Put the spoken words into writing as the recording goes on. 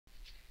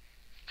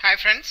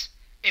friends,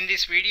 in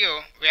this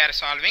video we are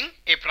solving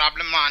a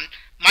problem on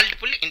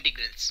multiple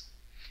integrals.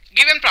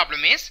 Given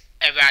problem is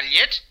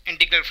evaluate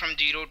integral from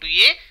 0 to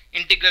a,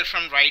 integral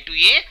from y to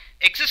a,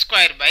 x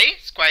square by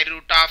square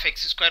root of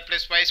x square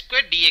plus y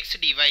square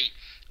dx dy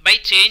by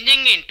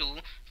changing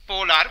into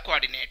polar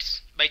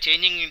coordinates.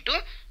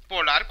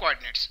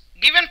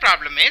 Given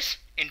problem is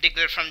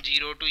integral from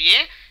 0 to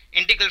a,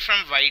 integral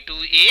from y to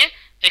a,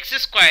 x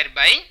square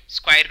by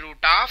square root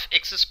of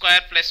x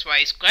square plus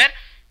y square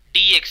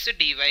dx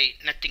dy.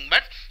 Nothing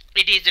but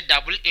it is a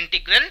double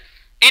integral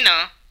in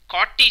a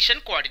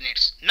Cartesian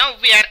coordinates. Now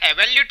we are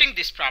evaluating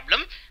this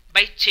problem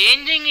by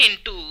changing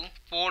into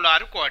polar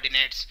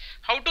coordinates.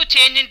 How to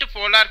change into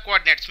polar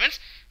coordinates means,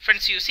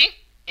 friends, you see,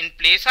 in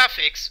place of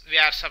x we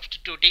are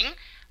substituting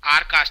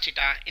r cos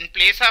theta, in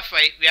place of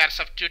y we are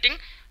substituting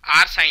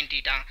r sin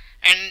theta,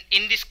 and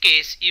in this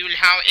case you will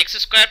have x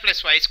square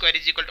plus y square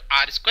is equal to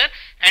r square,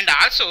 and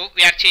also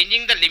we are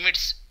changing the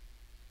limits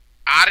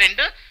r and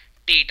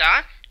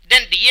theta.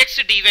 Then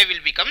dx dy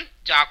will become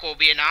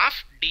Jacobian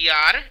of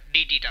dr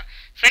d theta.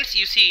 Friends,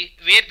 you see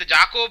where the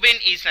Jacobian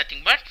is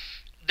nothing but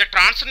the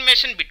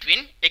transformation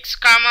between x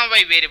comma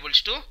y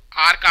variables to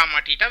r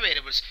comma theta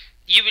variables.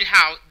 You will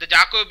have the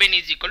Jacobian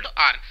is equal to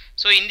r.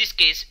 So in this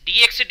case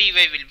dx dy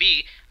will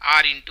be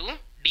r into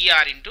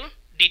dr into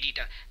d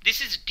theta.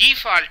 This is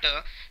default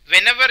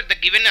whenever the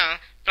given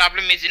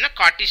problem is in a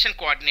Cartesian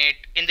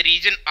coordinate in the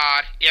region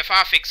r, f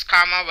of x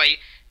comma y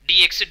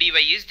dx dy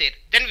is there.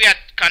 Then we are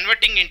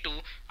converting into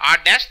r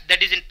dash,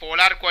 that is in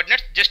polar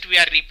coordinates. Just we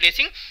are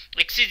replacing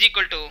x is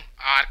equal to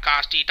r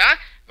cos theta,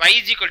 y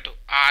is equal to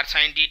r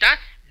sin theta,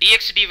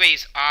 dx dy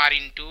is r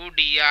into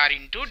dr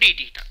into d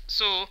theta.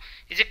 So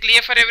is it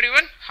clear for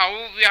everyone how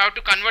we have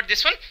to convert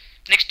this one?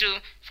 Next,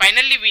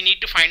 finally we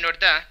need to find out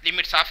the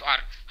limits of r.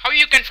 How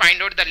you can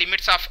find out the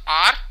limits of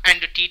r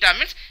and theta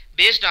means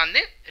based on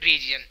the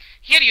region.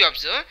 Here you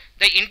observe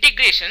the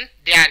integration,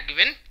 they are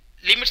given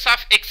limits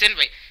of x and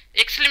y.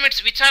 X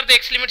limits, which are the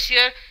x limits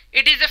here?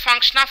 It is a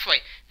function of y.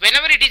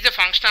 Whenever it is a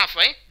function of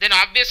y, then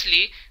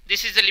obviously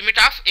this is the limit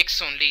of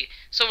x only.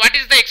 So what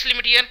is the x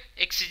limit here?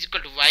 X is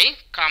equal to y,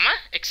 comma,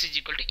 x is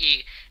equal to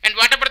a. And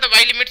what about the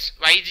y limits?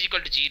 Y is equal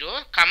to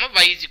 0, comma,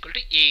 y is equal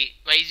to a.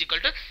 Y is equal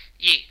to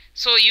a.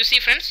 So you see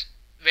friends,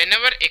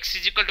 whenever x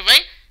is equal to y,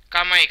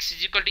 comma, x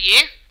is equal to a,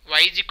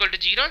 y is equal to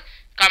 0,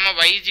 comma,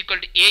 y is equal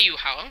to a, you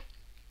have.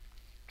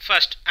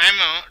 First I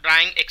am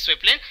drawing xy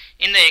plane.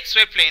 In the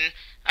xy plane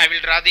I will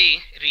draw the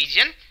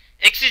region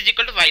x is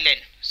equal to y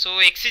line. So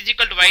x is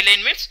equal to y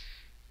line means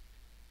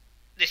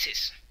this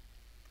is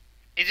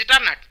it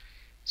or not?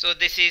 So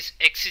this is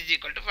x is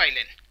equal to y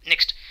line.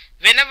 Next,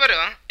 whenever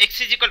x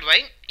is equal to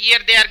y, here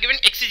they are given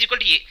x is equal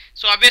to a.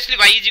 So obviously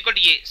y is equal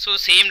to a. So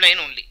same line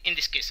only in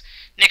this case.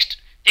 Next,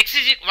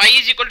 y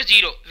is equal to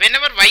 0.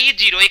 Whenever y is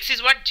 0, x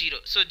is what? 0.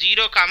 So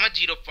 0 comma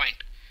 0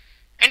 point.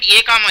 And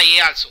a comma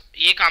a also.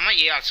 A comma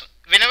a also.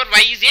 Whenever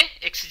y is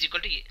a, x is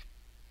equal to a.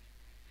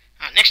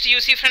 Next you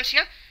see friends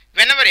here,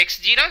 whenever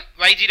x 0,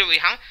 y 0 we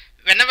have,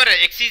 whenever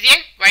x is a,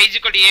 y is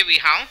equal to a we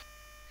have,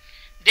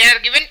 they are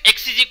given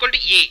x is equal to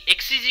a.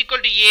 X is equal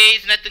to a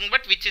is nothing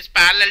but which is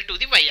parallel to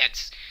the y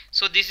axis.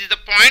 So this is the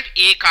point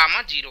a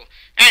comma 0,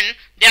 and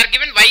they are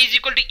given y is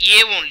equal to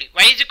a only.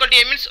 Y is equal to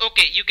a means,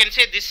 okay, you can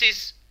say this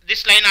is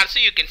this line also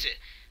you can say.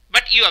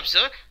 But you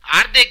observe,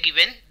 are they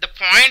given the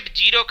point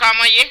 0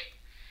 comma a?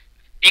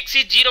 X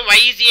is 0, y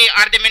is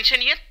a, are they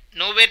mentioned here?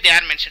 Nowhere they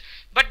are mentioned.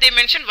 But they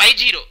mention y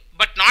 0,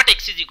 but not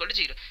x is equal to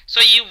 0. So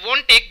you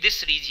won't take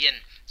this region.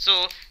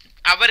 So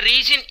our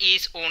region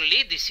is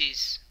only this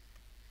is.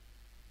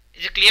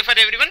 Is it clear for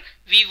everyone?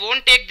 We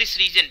won't take this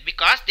region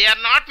because they are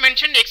not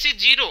mentioned x is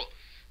 0.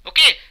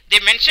 Okay, they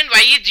mention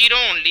y is 0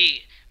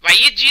 only. Y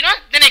is 0,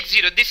 then x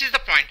 0. This is the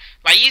point.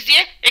 Y is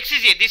a, x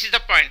is a. This is the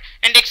point.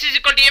 And x is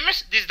equal to a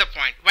means this is the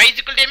point. Y is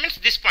equal to a means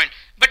this point.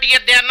 But here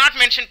they are not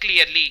mentioned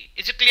clearly.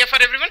 Is it clear for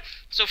everyone?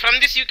 So from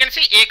this you can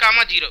say a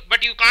comma 0.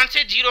 But you can't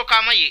say 0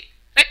 comma a.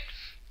 Right?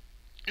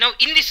 Now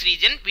in this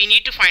region we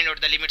need to find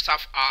out the limits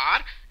of r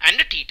and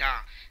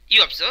theta.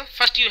 You observe,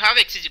 first you have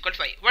x is equal to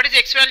y. What is the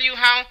x value you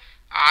have?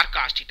 R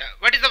cos theta.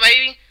 What is the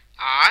y?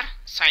 R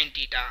sin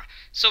theta.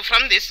 So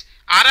from this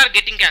r are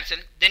getting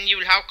cancelled, then you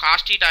will have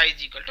cos theta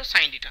is equal to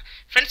sin theta.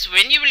 Friends,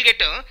 when you will get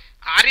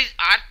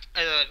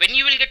when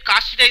you will get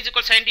cos theta is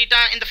equal to sin theta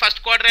in the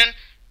first quadrant,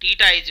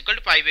 theta is equal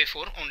to pi by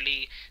 4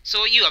 only.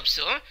 So you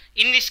observe,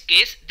 in this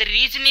case the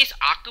region is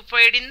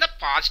occupied in the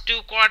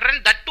positive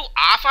quadrant, that to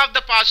half of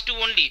the positive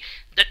only,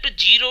 that to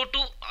 0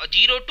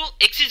 to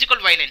x is equal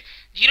to y line.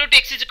 0 to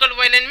x is equal to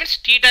y line means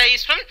theta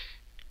is from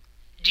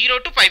 0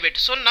 to pi by 2.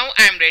 So now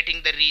I am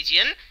writing the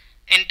region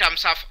in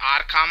terms of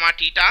r comma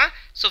theta.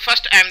 So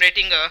first I am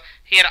writing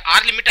here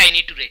r limit I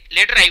need to write.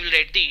 Later I will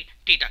write the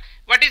theta.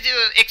 What is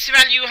the x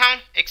value you have?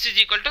 X is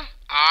equal to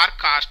r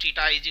cos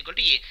theta is equal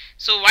to a.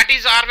 So what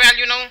is r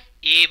value now?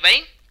 A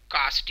by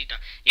cos theta.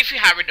 If you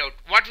have a doubt,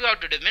 what we have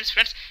to do means,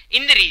 friends,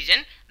 in the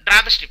region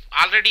draw the strip.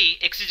 Already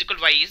x is equal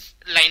to y is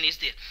line is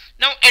there.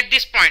 Now at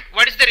this point,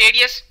 what is the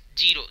radius?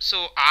 0.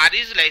 So r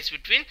is lies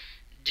between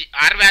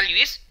r value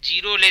is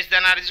 0 less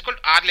than or is equal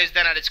to r less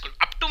than or is equal to,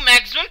 up to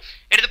maximum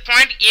at the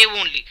point a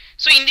only.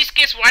 So in this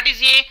case, what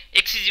is a?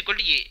 X is equal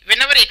to a.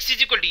 Whenever x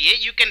is equal to a,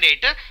 you can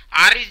write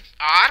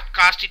r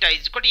cos theta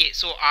is equal to a.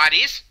 So r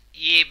is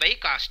a by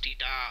cos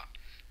theta.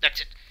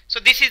 That's it. So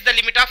this is the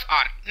limit of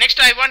r. Next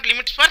I want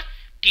limits for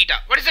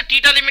theta. What is the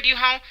theta limit you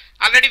have?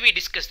 Already we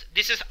discussed.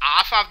 This is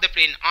half of the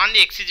plane on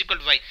the x is equal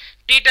to y.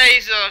 Theta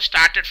is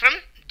started from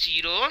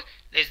 0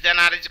 less than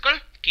or is equal to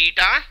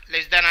theta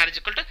less than or is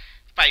equal to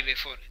pi by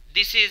 4.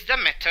 This is the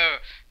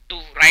method to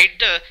write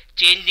the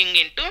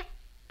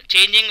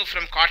changing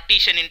from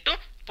Cartesian into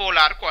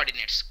polar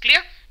coordinates.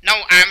 Clear?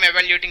 Now I am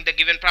evaluating the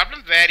given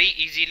problem. Very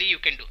easily you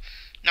can do.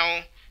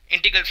 Now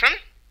integral from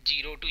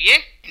 0 to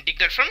a,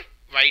 integral from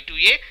y to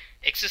a,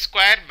 x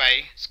square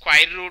by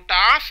square root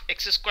of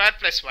x square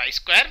plus y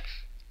square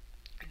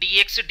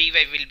dx dy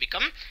will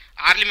become,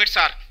 r limits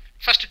are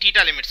first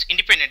theta limits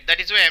independent, that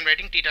is why I am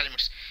writing theta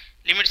limits.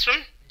 Limits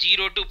from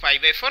 0 to pi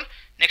by 4.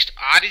 Next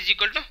r is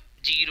equal to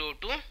 0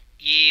 to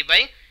a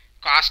by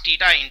cos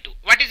theta into,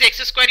 what is x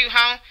square you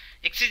have?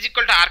 X is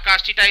equal to r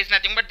cos theta is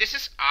nothing but this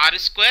is r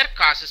square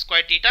cos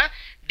square theta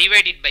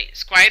divided by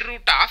square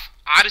root of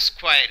r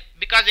square,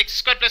 because x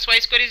square plus y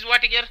square is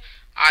what here?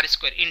 R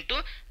square into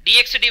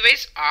dx dy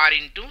is r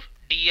into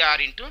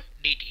dr into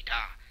d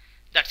theta.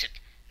 That's it.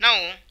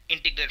 Now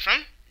integral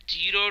from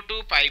 0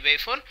 to pi by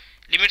 4,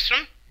 limits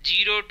from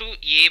 0 to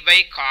a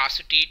by cos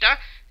theta,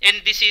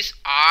 and this is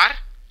r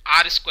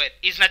square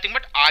is nothing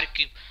but r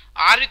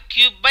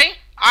cube by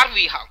r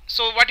we have.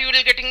 So what you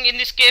will getting in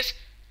this case?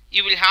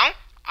 You will have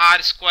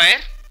r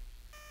square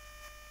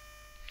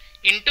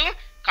into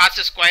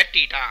cos square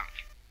theta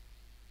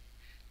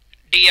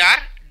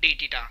dr d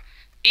theta.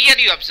 Here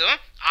you observe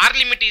r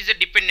limit is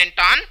dependent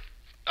on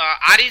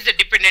r is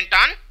dependent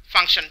on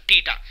function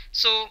theta.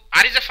 So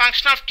r is a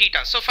function of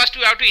theta. So first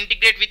we have to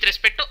integrate with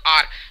respect to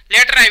r.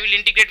 Later I will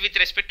integrate with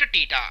respect to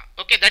theta.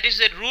 Okay, that is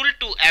the rule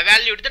to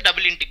evaluate the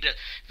double integral.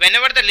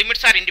 Whenever the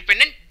limits are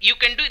independent, you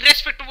can do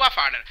irrespective of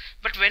order.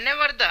 But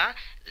whenever the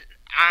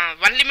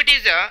one limit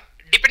is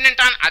dependent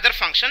on other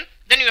function,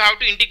 then you have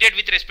to integrate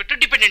with respect to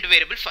dependent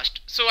variable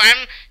first. So I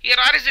am here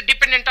r is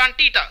dependent on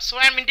theta. So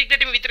I am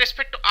integrating with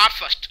respect to r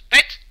first,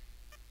 right?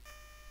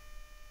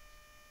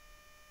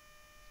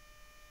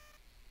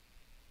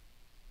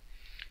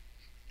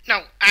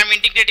 Now I am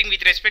integrating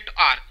with respect to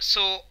r.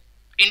 So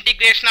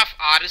integration of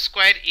r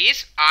square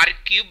is r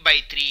cube by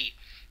 3.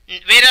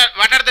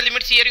 What are the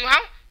limits here you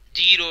have?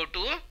 0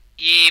 to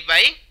a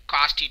by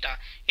cos theta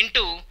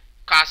into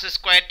cos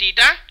square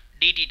theta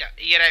d theta.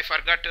 Here I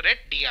forgot to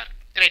write dr.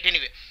 Right,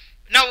 anyway.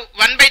 Now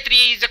 1 by 3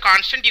 is a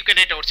constant, you can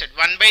write outside.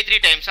 1 by 3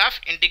 times of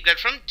integral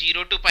from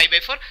 0 to pi by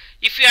 4.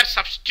 If you are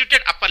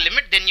substituted upper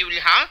limit, then you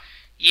will have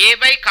a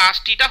by cos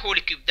theta whole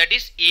cube, that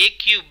is a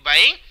cube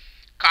by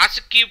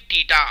cos cube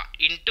theta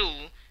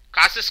into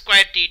cos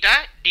square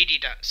theta d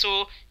theta.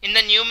 So in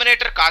the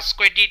numerator cos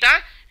square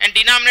theta and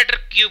denominator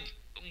cube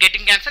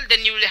getting cancelled,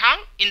 then you will have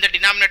in the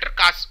denominator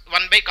cos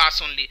 1 by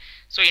cos only.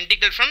 So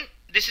integral from,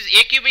 this is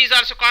a cube is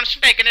also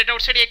constant, I can write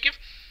outside a cube.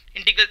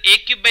 Integral a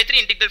cube by 3,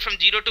 integral from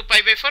 0 to pi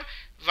by 4,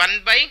 1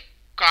 by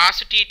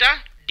cos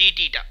theta d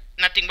theta.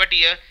 Nothing but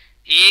here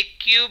a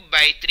cube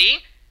by 3,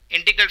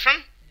 integral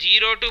from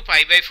 0 to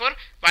pi by 4,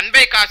 1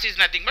 by cos is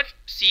nothing but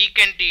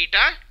secant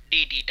theta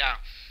d theta.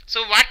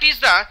 So what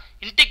is the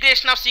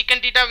integration of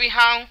secant theta we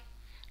have?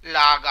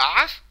 Log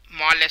of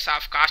modulus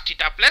of cos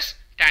theta plus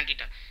tan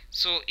theta.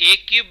 So a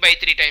cube by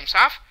 3 times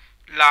of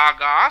log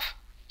of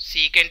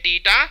secant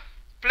theta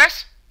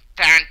plus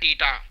tan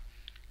theta.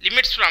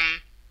 Limits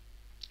from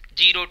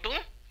 0 to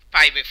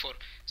pi by 4.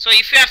 So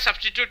if you are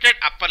substituted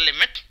upper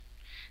limit,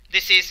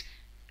 this is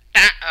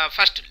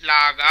first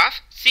log of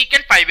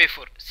secant pi by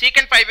 4.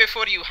 Secant pi by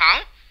 4 you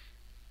have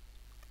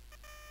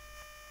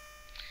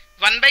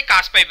 1 by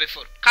cos pi by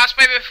 4. Cos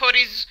pi by 4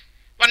 is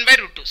 1 by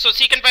root 2. So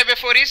secant pi by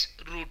 4 is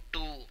root 2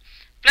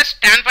 plus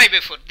tan pi by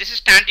 4. This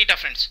is tan theta,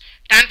 friends.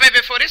 Tan pi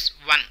by 4 is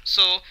 1.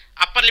 So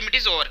upper limit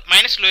is over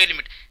minus lower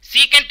limit.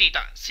 Secant theta.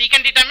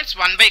 Secant theta means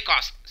 1 by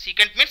cos.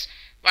 Secant means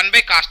 1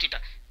 by cos theta.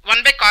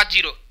 1 by cos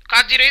 0.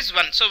 Cos 0 is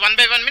 1. So 1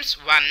 by 1 means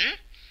 1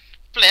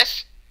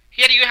 plus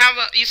here you have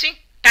you see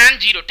tan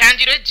 0. Tan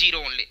 0 is 0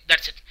 only.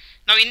 That's it.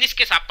 Now in this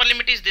case upper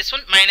limit is this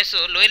one minus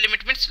lower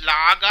limit means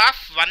log of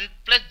 1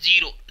 plus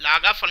 0.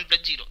 Log of 1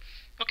 plus 0.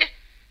 Okay.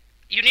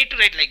 You need to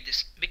write like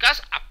this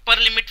because upper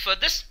limit for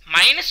this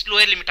minus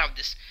lower limit of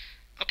this.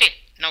 Okay.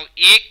 Now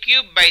a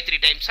cube by 3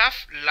 times of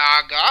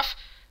log of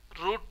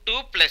root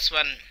 2 plus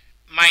 1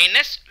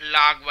 minus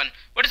log 1.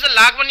 What is the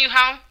log 1 you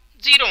have?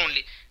 0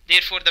 only.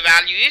 Therefore the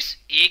value is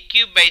a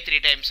cube by 3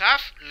 times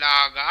of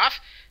log of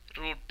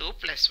root 2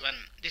 plus 1.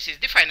 This is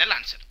the final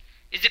answer.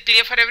 Is it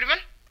clear for everyone?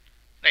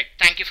 Right.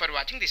 Thank you for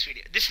watching this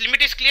video. This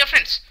limit is clear,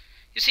 friends.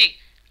 You see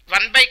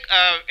 1 by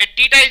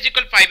theta is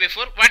equal to pi by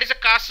 4. What is the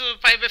cos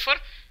pi by 4?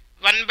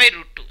 1 by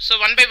root 2. So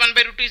 1 by 1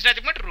 by root 2 is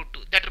nothing but root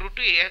 2. That root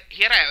 2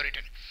 here I have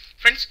written.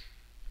 Friends,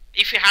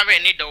 if you have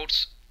any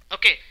doubts,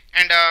 okay,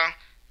 and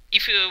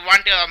if you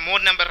want more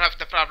number of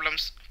the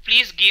problems,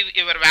 please give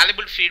your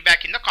valuable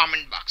feedback in the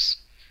comment box.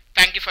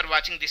 Thank you for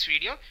watching this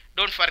video.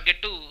 Don't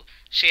forget to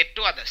share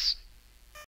to others.